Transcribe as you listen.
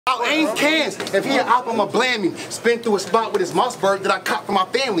I'll aim cans. If he an op, I'ma blame him. Spin through a spot with his Mossberg that I caught from my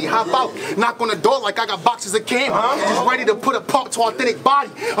family. Hop out, knock on the door like I got boxes of candy. Just ready to put a pump to Awthenic body.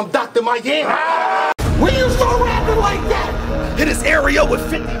 I'm Dr. Miami. When you start rapping like that, hit this area with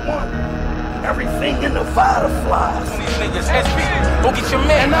 51. Everything in the Vada flies. These niggas SP, go get your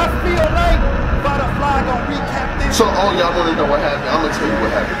man. And I feel like Vada fly gonna recap this. So all y'all wanna know what happened? I'm gonna tell you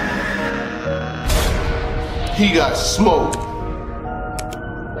what happened. He got smoked.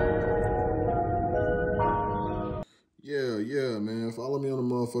 Yeah, man. Follow me on the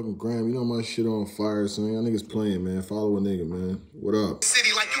motherfucking gram. You know my shit on fire, son. Y'all niggas playing, man. Follow a nigga, man. What up?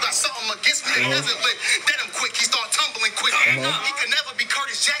 City, like you got something against me that doesn't live. Dead him quick, he start tumbling quick. He could never be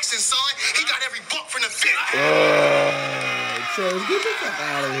Curtis Jackson, son. He got every buck from the fit. Trez, get the fuck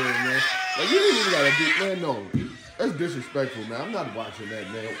out of here, man. Like, you ain't even gotta do, man, no. That's disrespectful, man. I'm not watching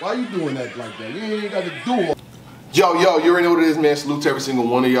that, man. Why you doing that like that? You ain't even got to do it. Yo, you already know what it is, man. Salute to every single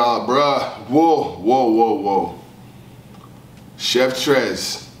one of y'all, bruh. Whoa. Chef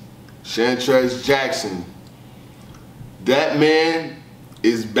Trez, Trez Jackson. That man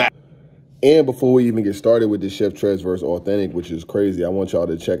is back. And before we even get started with the Chef Trez versus Awthenic, which is crazy, I want y'all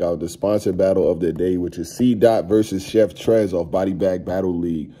to check out the sponsored battle of the day, which is C. Dot versus Chef Trez off Body Bag Battle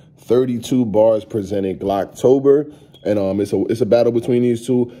League. 32 bars presented Glocktober. And it's a battle between these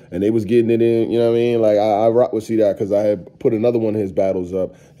two, and they was getting it in, you know what I mean? Like, I rock with C-Dot because I had put another one of his battles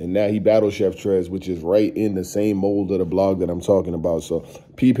up, and now he battled Chef Trez, which is right in the same mold of the blog that I'm talking about. So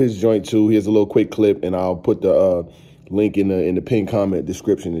peep his joint too. Here's a little quick clip, and I'll put the link in the pinned comment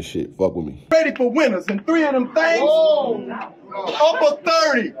description and shit. Fuck with me. Ready for winners, and 3 of them things. Whoa. Upper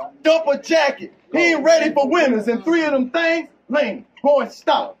 30, double jacket. He ain't ready for winners, and 3 of them things. Lane, going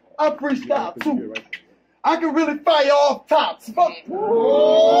stop. I freestyle too. I can really fire off tops. Fuck.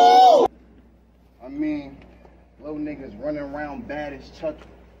 I mean, little niggas running around bad as Chucky,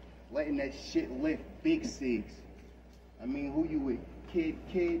 letting that shit lift big cigs. I mean, who you with?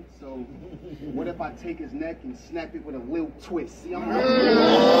 Kid? So what if I take his neck and snap it with a little twist? See, I'm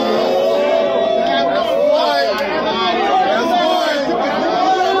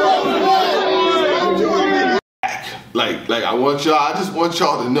Like I just want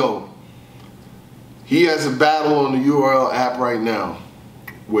y'all to know. He has a battle on the URL app right now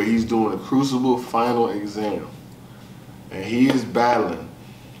where he's doing a Crucible final exam. And he is battling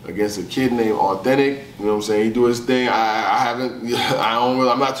against a kid named Awthenic. You know what I'm saying? He do his thing. I'm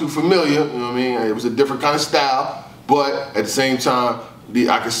not too familiar, you know what I mean? It was a different kind of style, but at the same time,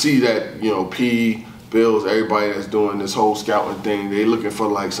 I can see that, you know, P, Bills, everybody that's doing this whole scouting thing, they looking for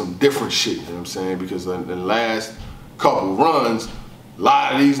like some different shit, you know what I'm saying? Because in the last couple runs, a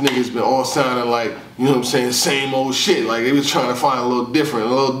lot of these niggas been all sounding like, you know what I'm saying, same old shit. Like they was trying to find a little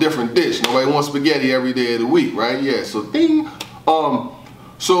different dish. Nobody wants spaghetti every day of the week, right? Yeah, so ding.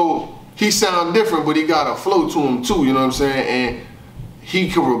 So he sound different, but he got a flow to him too, you know what I'm saying? And he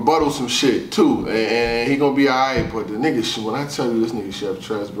can rebuttal some shit too, and he gonna be alright. But the nigga, when I tell you this nigga Chef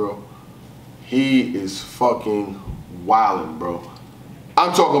Trez, bro, he is fucking wildin', bro.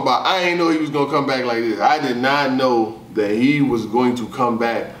 I'm talking about, I ain't know he was gonna come back like this. I did not know that he was going to come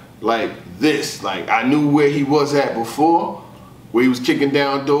back like this. Like, I knew where he was at before, where he was kicking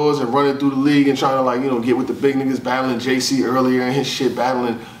down doors and running through the league and trying to, like, you know, get with the big niggas, battling JC earlier and his shit,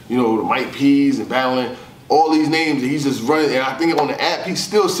 battling, you know, the Mike P's and battling all these names. And he's just running, and I think on the app, he's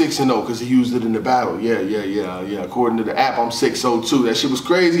still 6-0 because he used it in the battle. Yeah. According to the app, I'm 6-0 too. That shit was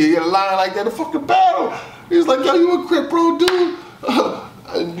crazy. He had a line like that in the fucking battle. He was like, yo, you a Crip bro, dude?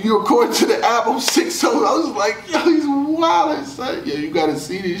 You according to the app, I'm 6-0. I was like, yo, he's wild. Son. Yeah, you gotta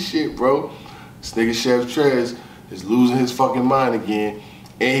see this shit, bro. This nigga Chef Trez is losing his fucking mind again.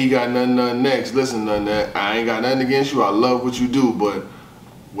 And he got nothing next. Listen, I ain't got nothing against you. I love what you do, but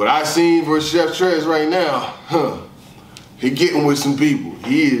what I seen for Chef Trez right now, he getting with some people.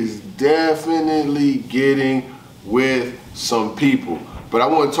 He is definitely getting with some people. But I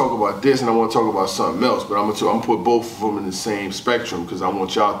want to talk about this and I want to talk about something else, but I'm gonna put both of them in the same spectrum because I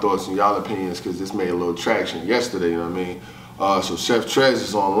want y'all thoughts and y'all opinions because this made a little traction yesterday, you know what I mean? So Chef Trez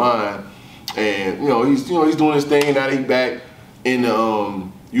is online and he's doing his thing. Now that he back in the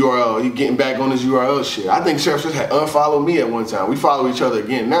URL, he getting back on his URL shit. I think Chef Trez had unfollowed me at one time. We follow each other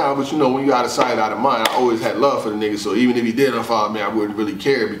again now, but you know, when you out of sight, out of mind, I always had love for the nigga, so even if he did unfollow me, I wouldn't really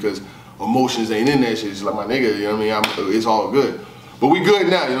care because emotions ain't in that shit. It's like my nigga, you know what I mean? It's all good. But we good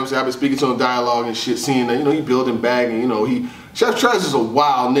now, you know what I'm saying? I've been speaking to him dialogue and shit, seeing that, he building back and, Chef Trez is a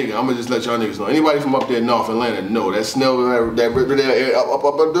wild nigga. I'm gonna just let y'all niggas know. Anybody from up there in North Atlanta know that Snell, that river there, up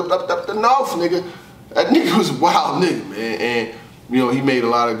the North, nigga. That nigga was a wild nigga, man. And, he made a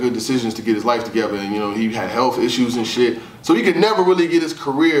lot of good decisions to get his life together. And, he had health issues and shit. So he could never really get his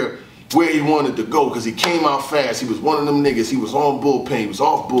career where he wanted to go because he came out fast. He was one of them niggas. He was on bullpen. He was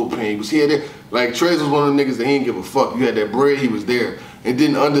off bullpen. He was here, there. Like, Trez was one of them niggas that he didn't give a fuck. You had that bread, he was there. And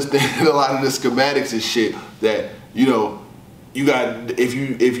didn't understand a lot of the schematics and shit that, you know, you got, if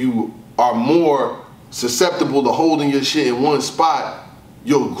you are more susceptible to holding your shit in one spot,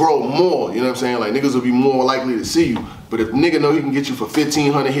 you'll grow more, you know what I'm saying? Like, niggas will be more likely to see you. But if nigga know he can get you for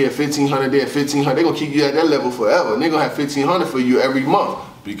 1,500 here, 1,500 there, 1,500, they gonna keep you at that level forever. And they gonna have 1,500 for you every month.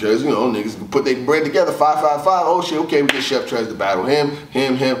 Because, you know, niggas can put their bread together, 555, oh shit, okay, we get Chef Trez to battle him.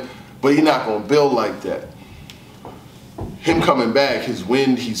 But he not gonna build like that. Him coming back, his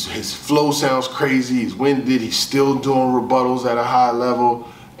wind, his flow sounds crazy, he's winded, he's still doing rebuttals at a high level,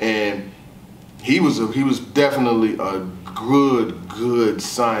 and he was definitely a good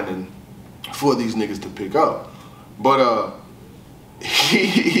signing for these niggas to pick up. But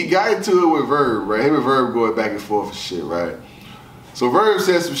he got into it with Verb, right? Him and Verb going back and forth and shit, right? So Verb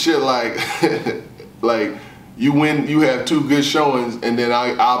said some shit like, like, you win, you have 2 good showings, and then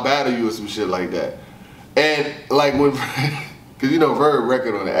I'll battle you or some shit like that. And like when, cause you know Verb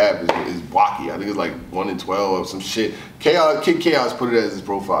record on the app is wacky. I think it's like 1 in 12 or some shit. Kid Chaos put it as his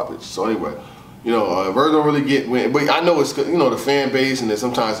profile picture. So anyway, you know, Verb don't really get win, but I know it's, you know, the fan base, and then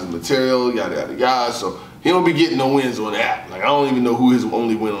sometimes it's material, yada yada yada. So he don't be getting no wins on the app. Like, I don't even know who his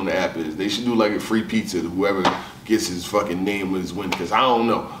only win on the app is. They should do like a free pizza to whoever gets his fucking name with his win, because I don't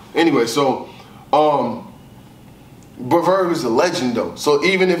know. Anyway, so but Verb is a legend though. So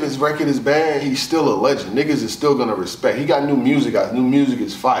even if his record is bad, he's still a legend. Niggas is still gonna respect. He got new music out. New music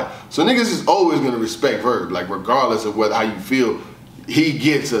is fire. So niggas is always gonna respect Verb, like regardless of how you feel. He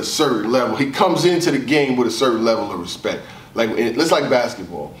gets a certain level. He comes into the game with a certain level of respect. Like, it's like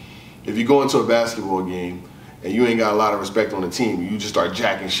basketball. If you go into a basketball game and you ain't got a lot of respect on the team, you just start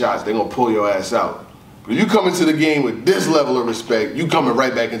jacking shots, they gonna pull your ass out. But if you come into the game with this level of respect, you coming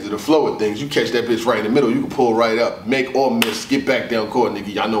right back into the flow of things. You catch that bitch right in the middle, you can pull right up, make or miss, get back down court,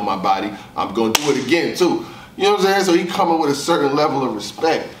 nigga. Y'all know my body. I'm gonna do it again too. You know what I'm saying? So he coming with a certain level of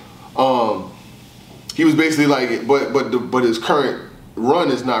respect. He was basically like, but his current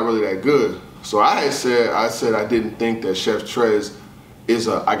run is not really that good. So I said I didn't think that Chef Trez is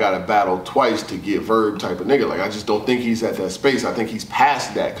I gotta battle twice to get Verb type of nigga. Like, I just don't think he's at that space. I think he's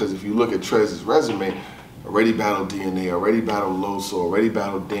past that, because if you look at Trez's resume, already battled DNA, already battled Loso, already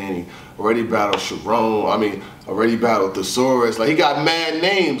battled Danny, already battled Sharon, I mean, already battled Thesaurus. Like, he got mad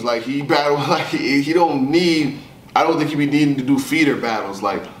names. Like, he battled, like, he don't need, I don't think he be needing to do feeder battles.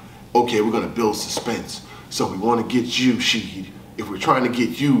 Like, okay, we're gonna build suspense. So we wanna get you, Sheed. If we're trying to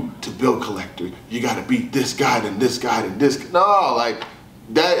get you to build Collector, you gotta beat this guy and this guy and this guy. No, like,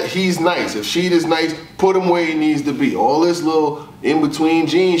 that, he's nice. If Sheed is nice, put him where he needs to be. All this little in-between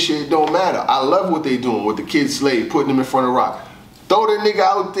gene shit don't matter. I love what they doing with the Kid Slade, putting him in front of Rock. Throw that nigga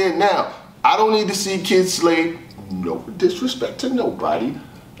out there now. I don't need to see Kid Slade, no disrespect to nobody.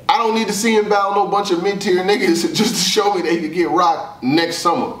 I don't need to see him battle no bunch of mid-tier niggas just to show me that he could get Rock next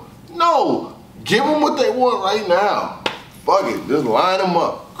summer. No, give them what they want right now. Fuck it, just line them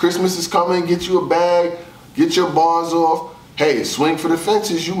up. Christmas is coming, get you a bag, get your bars off. Hey, swing for the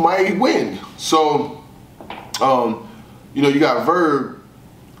fences, you might win. So, you know, you got Verb.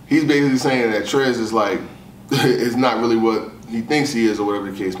 He's basically saying that Trez is like, is not really what he thinks he is, or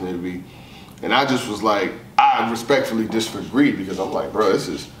whatever the case may be. And I just was like, I respectfully disagreed, because I'm like, bro, this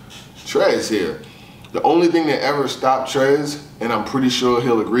is Trez here. The only thing that ever stopped Trez, and I'm pretty sure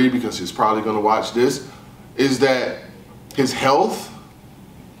he'll agree because he's probably gonna watch this, is that his health,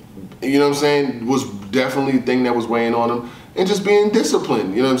 you know what I'm saying, was definitely the thing that was weighing on him. And just being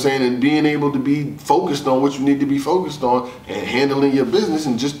disciplined, you know what I'm saying, and being able to be focused on what you need to be focused on, and handling your business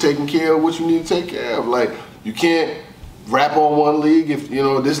and just taking care of what you need to take care of. Like, you can't rap on one league if, you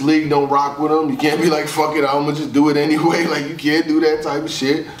know, this league don't rock with them. You can't be like, fuck it, I'm gonna just do it anyway. Like, you can't do that type of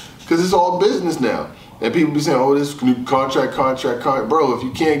shit, because it's all business now. And people be saying, oh, this new contract. Bro, if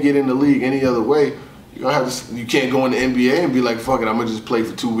you can't get in the league any other way, you're gonna have to, you can't go in the NBA and be like, fuck it, I'm gonna just play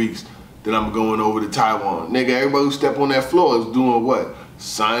for 2 weeks. Then I'm going over to Taiwan. Nigga, everybody who step on that floor is doing what?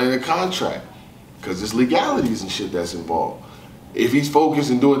 Signing a contract. Because there's legalities and shit that's involved. If he's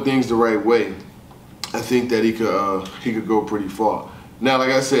focused and doing things the right way, I think that he could go pretty far. Now, like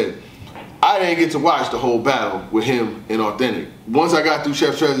I said, I didn't get to watch the whole battle with him and Awthenic. Once I got through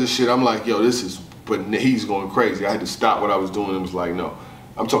Chef Trez's shit, I'm like, yo, this is, but he's going crazy. I had to stop what I was doing and was like, no,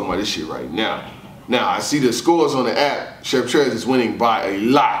 I'm talking about this shit right now. Now, I see the scores on the app. Chef Trez is winning by a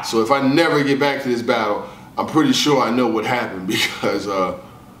lot. So if I never get back to this battle, I'm pretty sure I know what happened, because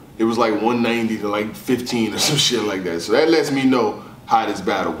it was like 190 to like 15 or some shit like that. So that lets me know how this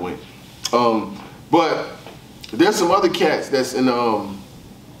battle went. But There's some other cats that's in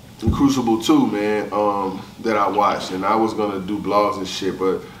Crucible too, man, that I watched, and I was gonna do blogs and shit,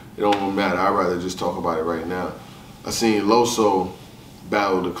 but it don't matter. I'd rather just talk about it right now. I seen Loso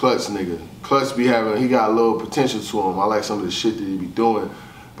battle the Clutch nigga. Clutch he got a little potential to him. I like some of the shit that he be doing,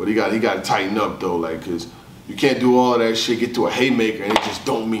 but he got to tighten up though, like, cause you can't do all that shit, get to a haymaker, and it just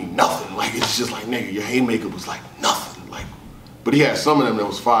don't mean nothing. Like, it's just like, nigga, your haymaker was like nothing. Like, but he had some of them that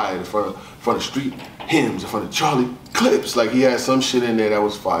was fire in front of Street Hymns, in front of Charlie Clips. Like, he had some shit in there that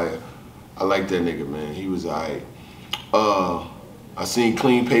was fire. I like that nigga, man. He was alright. I seen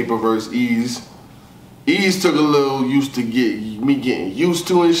Clean Paper versus Ease. Ease took a little getting used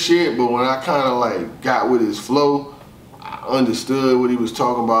to his shit, but when I kind of like got with his flow, I understood what he was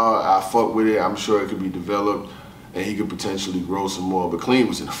talking about. I fucked with it. I'm sure it could be developed and he could potentially grow some more. But Clean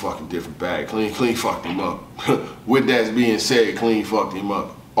was in a fucking different bag. Clean fucked him up. With that being said, Clean fucked him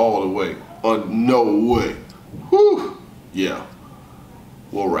up all the way. No way. Whew. Yeah.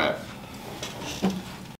 We'll wrap.